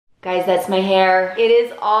Guys, that's my hair. It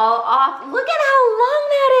is all off. Look at how long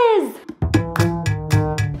that is.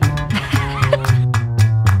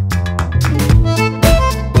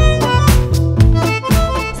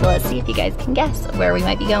 So let's see if you guys can guess where we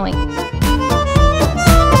might be going.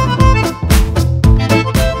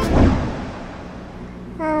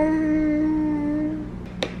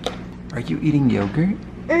 Are you eating yogurt?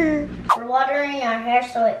 We're watering our hair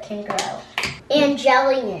so it can grow. And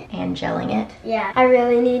gelling it. And gelling it. Yeah. I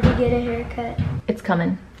really need to get a haircut. It's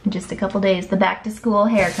coming in just a couple days. The back to school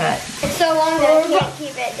haircut. It's so long that I can't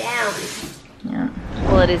keep it down. Yeah.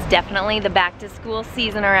 Well, it is definitely the back to school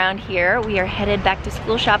season around here. We are headed back to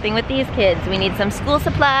school shopping with these kids. We need some school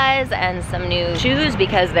supplies and some new shoes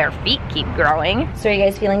because their feet keep growing. So are you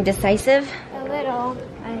guys feeling decisive? A little.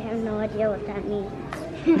 I have no idea what that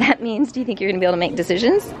means. That means, do you think you're gonna be able to make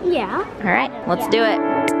decisions? Yeah. All right, let's do it.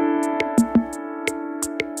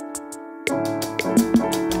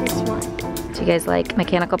 Do you guys like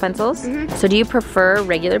mechanical pencils? Mm-hmm. So do you prefer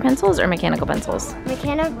regular pencils or mechanical pencils?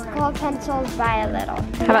 Mechanical pencils by a little.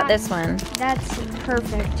 How about this one? That's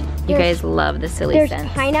perfect. You guys love the silly There's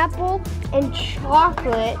scents. pineapple and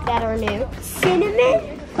chocolate that are new.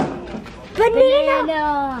 Cinnamon.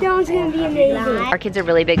 Banana. That one's gonna be amazing. Our kids are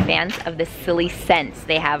really big fans of the silly scents.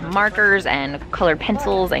 They have markers and colored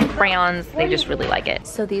pencils and crayons. They just really like it.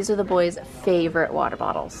 So these are the boys' favorite water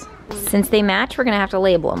bottles. Since they match, we're gonna have to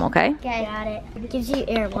label them, okay? Okay, got it. It gives you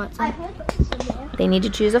air once. They need to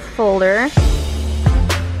choose a folder.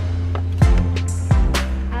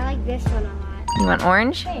 I like this one a lot. You want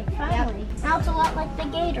orange? Hey, finally. Now it's a lot like the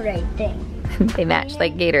Gatorade thing. They match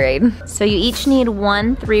like Gatorade. So you each need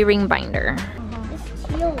one 3-ring binder. This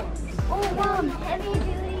teal one. Oh, Mom, heavy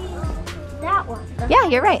duty. That one. Yeah,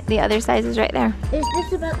 you're right. The other size is right there. Is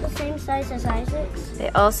this about the same size as Isaac's? They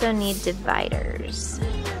also need dividers.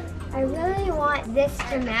 I really want this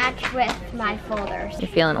to match with my folders. You're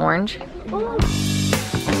feeling orange? Oh.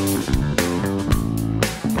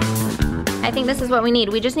 I think this is what we need.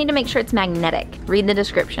 We just need to make sure it's magnetic. Read the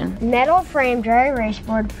description. Metal frame dry erase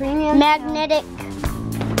board premium magnetic.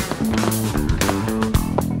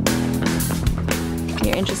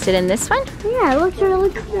 You're interested in this one? Yeah, it looks really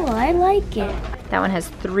cool. I like it. That one has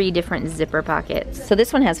 3 different zipper pockets. So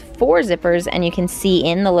this one has 4 zippers and you can see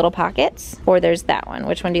in the little pockets. Or there's that one.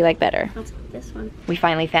 Which one do you like better? I'll take this one. We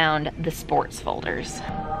finally found the sports folders.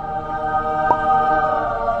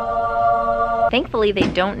 Thankfully, they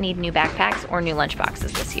don't need new backpacks or new lunch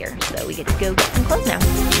boxes this year. So we get to go get some clothes now. All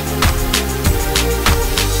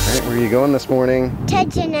right, where are you going this morning? To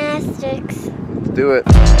gymnastics. Let's do it.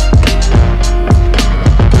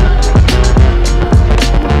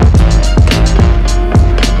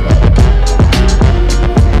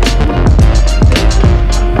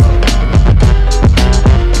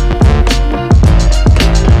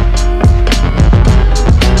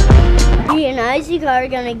 Isaac are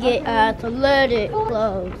gonna get athletic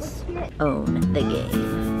clothes. Own the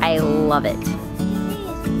game. I love it.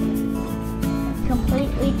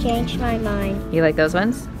 Completely changed my mind. You like those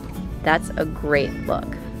ones? That's a great look.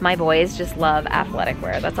 My boys just love athletic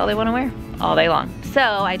wear. That's all they want to wear all day long. So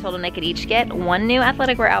I told them they could each get one new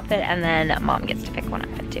athletic wear outfit and then Mom gets to pick one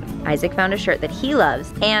outfit too. Isaac found a shirt that he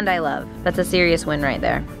loves and I love. That's a serious win right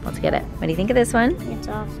there. Let's get it. What do you think of this one? It's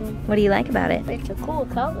awesome. What do you like about it? It's a cool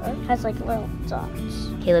color. It has like little dots.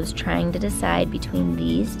 Caleb's trying to decide between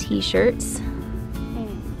these t-shirts.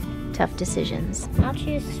 Tough decisions. I'll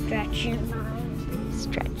choose stretch your mind.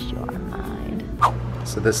 Stretch your mind.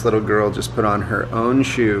 So this little girl just put on her own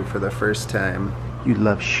shoe for the first time. You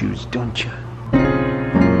love shoes, don't you?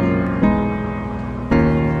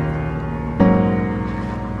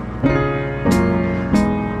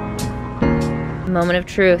 Moment of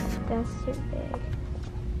truth. That's too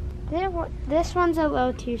big. This one's a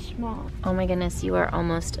little too small. Oh my goodness, you are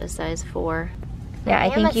almost a size 4. Yeah, I I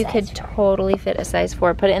am think a you could size 4. totally fit a size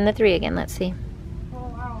 4. Put it in the 3 again, let's see.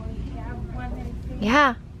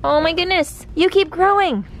 Yeah. Oh my goodness, you keep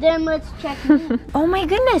growing. Then let's check me. Oh my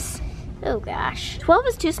goodness. Oh gosh. 12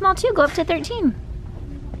 is too small too, go up to 13.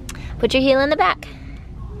 Put your heel in the back.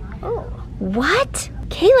 Oh. What?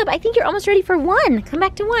 Caleb, I think you're almost ready for 1. Come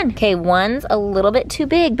back to 1. Okay, 1's a little bit too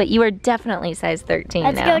big, but you are definitely size 13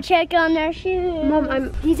 Let's now. go check on their shoes.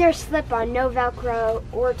 Mom, these are slip-on, no Velcro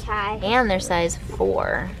or tie. And they're size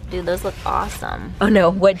 4. Dude, those look awesome. Oh no,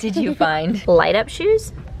 what did you find? Light up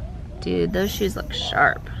shoes? Dude, those shoes look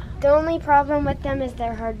sharp. The only problem with them is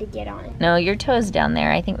they're hard to get on. No, your toe's down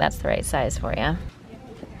there. I think that's the right size for you.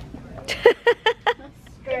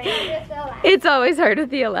 It's always hard with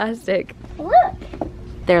the elastic. Look,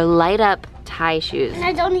 They're light up tie shoes. and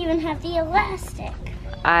I don't even have the elastic.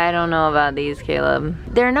 I don't know about these, Caleb.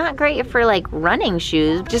 They're not great for like running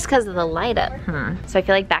shoes just because of the light up. So I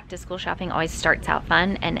feel like back to school shopping always starts out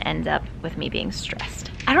fun and ends up with me being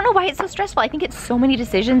stressed. I don't know why it's so stressful. I think it's so many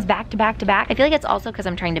decisions back to back to back. I feel like it's also because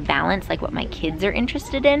I'm trying to balance like what my kids are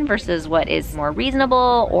interested in versus what is more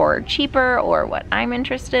reasonable or cheaper or what I'm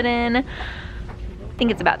interested in. I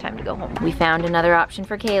think it's about time to go home. We found another option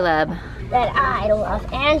for Caleb. That I love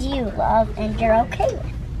and you love and you're okay with.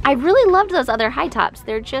 I really loved those other high tops.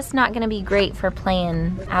 They're just not gonna be great for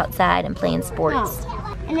playing outside and playing sports.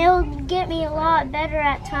 And it'll get me a lot better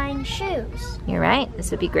at tying shoes. You're right, this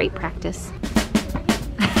would be great practice.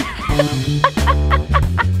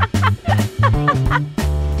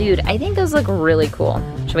 Dude, I think those look really cool.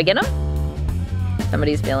 Should we get them?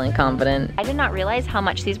 Somebody's feeling confident. I did not realize how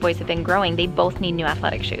much these boys have been growing. They both need new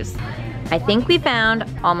athletic shoes. I think we found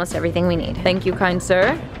almost everything we need. Thank you, kind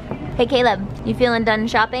sir. Hey Caleb, you feeling done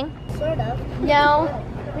shopping? Sort of. No,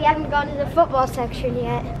 we haven't gone to the football section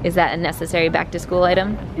yet. Is that a necessary back to school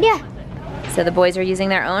item? Yeah. So the boys are using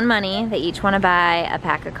their own money. They each want to buy a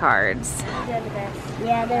pack of cards. They're the best.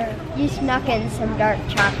 Yeah, you snuck in some dark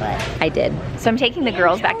chocolate. I did. So I'm taking the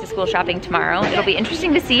girls back to school shopping tomorrow. It'll be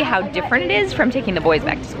interesting to see how different it is from taking the boys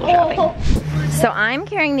back to school shopping. So I'm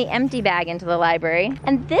carrying the empty bag into the library,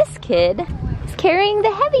 and this kid is carrying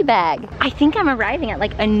the heavy bag. I think I'm arriving at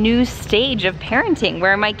like a new stage of parenting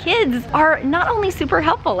where my kids are not only super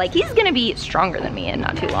helpful, like he's gonna be stronger than me in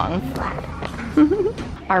not too long.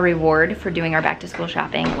 Our reward for doing our back to school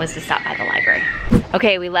shopping was to stop by the library.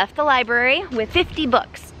 Okay, we left the library with 50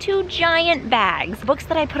 books, 2 giant bags, books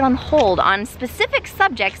that I put on hold on specific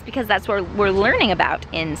subjects because that's what we're learning about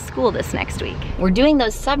in school this next week. We're doing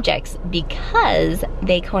those subjects because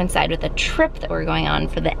they coincide with a trip that we're going on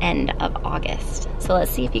for the end of August. So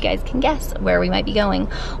let's see if you guys can guess where we might be going.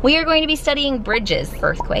 We are going to be studying bridges,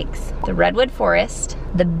 earthquakes, the redwood forest,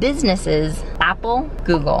 the businesses, Apple,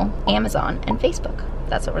 Google, Amazon, and Facebook.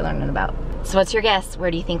 That's what we're learning about. So what's your guess?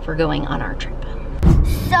 Where do you think we're going on our trip?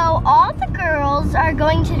 So all the girls are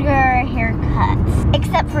going to do our haircuts,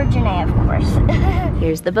 except for Janae, of course.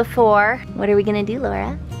 Here's the before. What are we gonna do,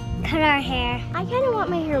 Laura? Cut our hair. I kind of want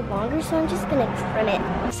my hair longer, so I'm just gonna trim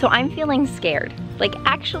it. So I'm feeling scared, like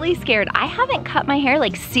actually scared. I haven't cut my hair,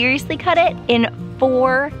 like seriously cut it, in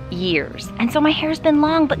 4 years. And so my hair's been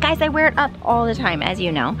long, but guys, I wear it up all the time, as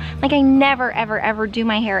you know. Like I never, ever, ever do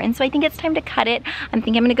my hair. And so I think it's time to cut it. I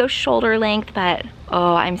think I'm gonna go shoulder length, but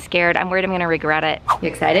oh, I'm scared. I'm worried I'm gonna regret it. You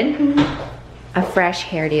excited? Mm-hmm. A fresh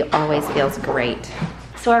hairdo always feels great.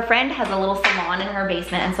 So our friend has a little salon in her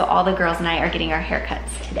basement, and so all the girls and I are getting our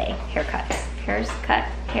haircuts today. Our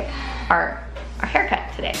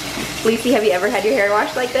haircut today. Lacey, have you ever had your hair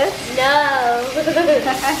washed like this? No.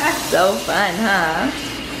 So fun, huh?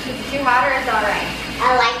 Is it too hot or is it all right?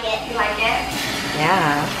 I like it. You like it?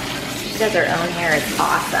 Yeah. She does her own hair. It's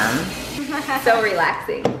awesome. So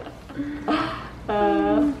relaxing.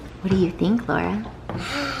 What do you think, Laura?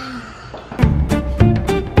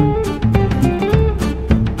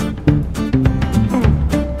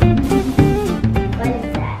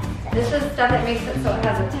 Stuff that makes it so it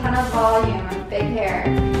has a ton of volume and big hair.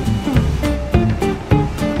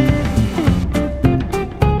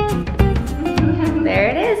 There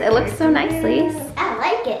it is. It looks so nice, Lise. I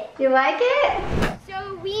like it. You like it?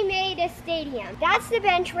 So we made a stadium. That's the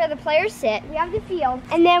bench where the players sit. We have the field.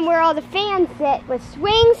 And then where all the fans sit with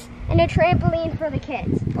swings and a trampoline for the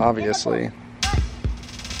kids. Obviously.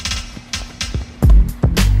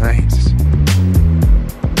 Nice.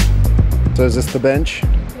 So is this the bench?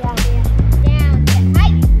 Yeah. Down,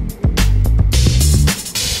 height.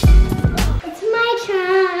 It's my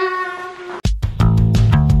turn.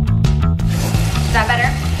 Is that better?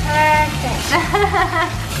 Perfect.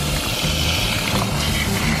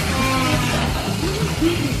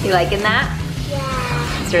 You liking that?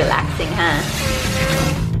 Yeah. It's relaxing, huh?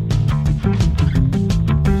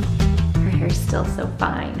 Her hair's still so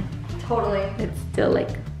fine. Totally. It's still like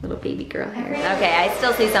little baby girl hair. Okay, I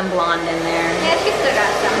still see some blonde in there. Yeah, she still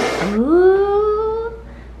got some. Ooh,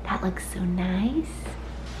 that looks so nice.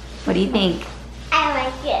 What do you think? I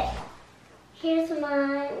like it. Here's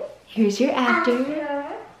mine. Here's your after.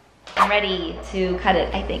 I'm ready to cut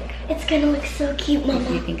it, I think. It's gonna look so cute, Mama.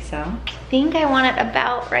 You think so? I think I want it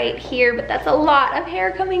about right here, but that's a lot of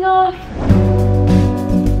hair coming off.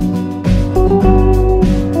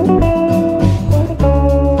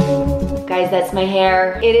 Guys, that's my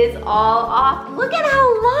hair. It is all off. Look at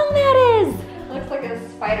how long that is. Looks like a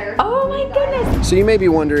spider. Oh my goodness. So you may be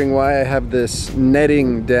wondering why I have this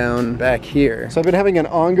netting down back here. So I've been having an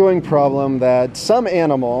ongoing problem that some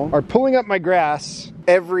animal are pulling up my grass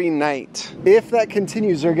every night. If that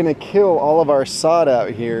continues, they're gonna kill all of our sod out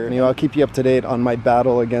here. You know, I'll keep you up to date on my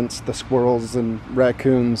battle against the squirrels and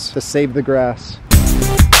raccoons to save the grass.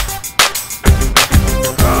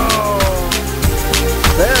 Oh,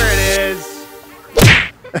 there it is.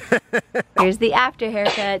 Here's the after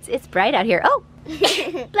haircuts. It's bright out here. Oh,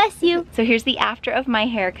 bless you. So here's the after of my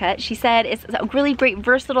haircut. She said it's a really great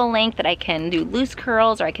versatile length that I can do loose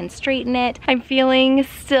curls or I can straighten it. I'm feeling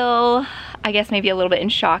still, I guess maybe a little bit in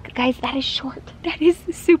shock. Guys, that is short. That is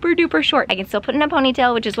super duper short. I can still put in a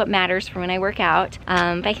ponytail, which is what matters for when I work out.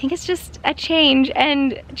 But I think it's just a change,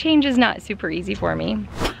 and change is not super easy for me.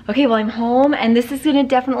 Okay, well, I'm home and this is gonna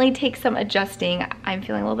definitely take some adjusting. I'm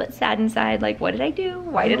feeling a little bit sad inside. Like, what did I do?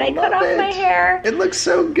 Why did I cut off my hair? It looks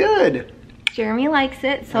so good. Jeremy likes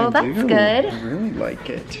it, so that's good. I really like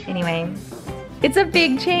it. Anyway, it's a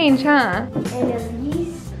big change, huh? And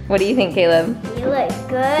Elise, What do you think, Caleb? you look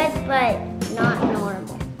good, but not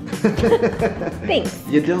normal. Thanks.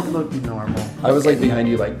 You don't look normal. I was like behind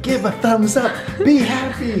you like, give a thumbs up, be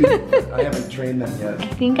happy. I haven't trained them I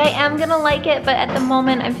yet. think I am gonna like it, but at the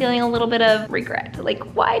moment I'm feeling a little bit of regret. Like,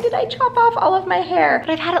 why did I chop off all of my hair?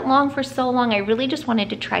 But I've had it long for so long, I really just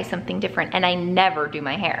wanted to try something different, and I never do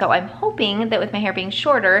my hair. So I'm hoping that with my hair being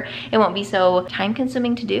shorter, it won't be so time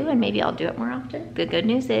consuming to do, and maybe I'll do it more often. The good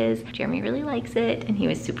news is, Jeremy really likes it, and he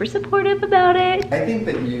was super supportive about it. I think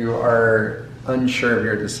that you are unsure of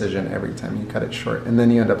your decision every time you cut it short, and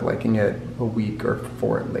then you end up liking it a week or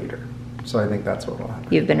 4 later. So I think that's what will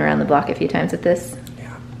happen. You've been around the block a few times with this.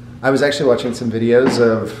 Yeah. I was actually watching some videos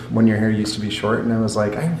of when your hair used to be short, and I was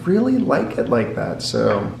like, I really like it like that.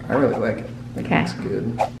 So I really like it. I think it looks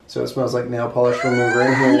good. So it smells like nail polish remover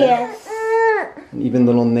in here. Yes. And even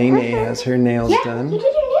little Nene has her nails done. You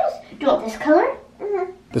did your nails. Do you want this color?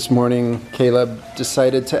 This morning, Caleb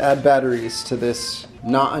decided to add batteries to this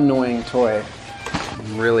not annoying toy.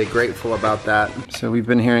 I'm really grateful about that. So we've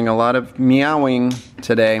been hearing a lot of meowing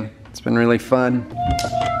today. It's been really fun.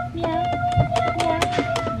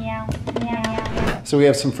 So we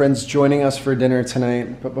have some friends joining us for dinner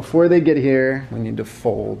tonight, but before they get here, we need to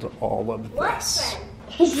fold all of this.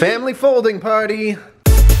 Family folding party!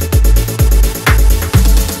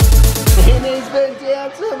 Nene's been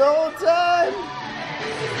dancing the whole time!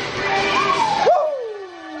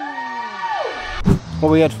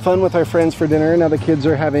 Well, we had fun with our friends for dinner. Now the kids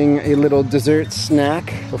are having a little dessert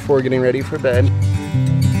snack before getting ready for bed.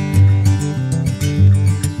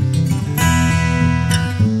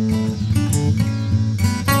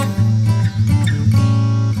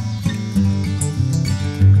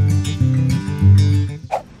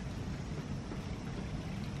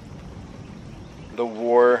 The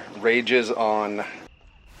war rages on.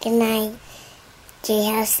 Good night.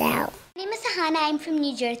 J-House out. My name is Sahana. I'm from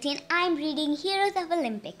New Jersey and I'm reading Heroes of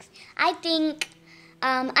Olympics. I think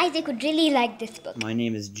Isaac would really like this book. My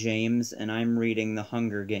name is James and I'm reading The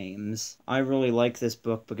Hunger Games. I really like this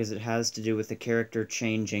book because it has to do with the character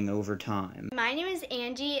changing over time. My name is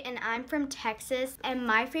Angie and I'm from Texas, and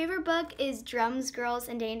my favorite book is Drums, Girls,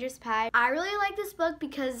 and Dangerous Pie. I really like this book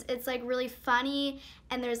because it's like really funny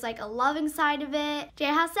and there's like a loving side of it.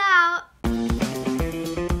 J-House out!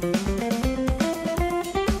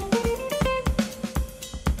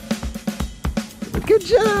 Good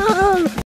job!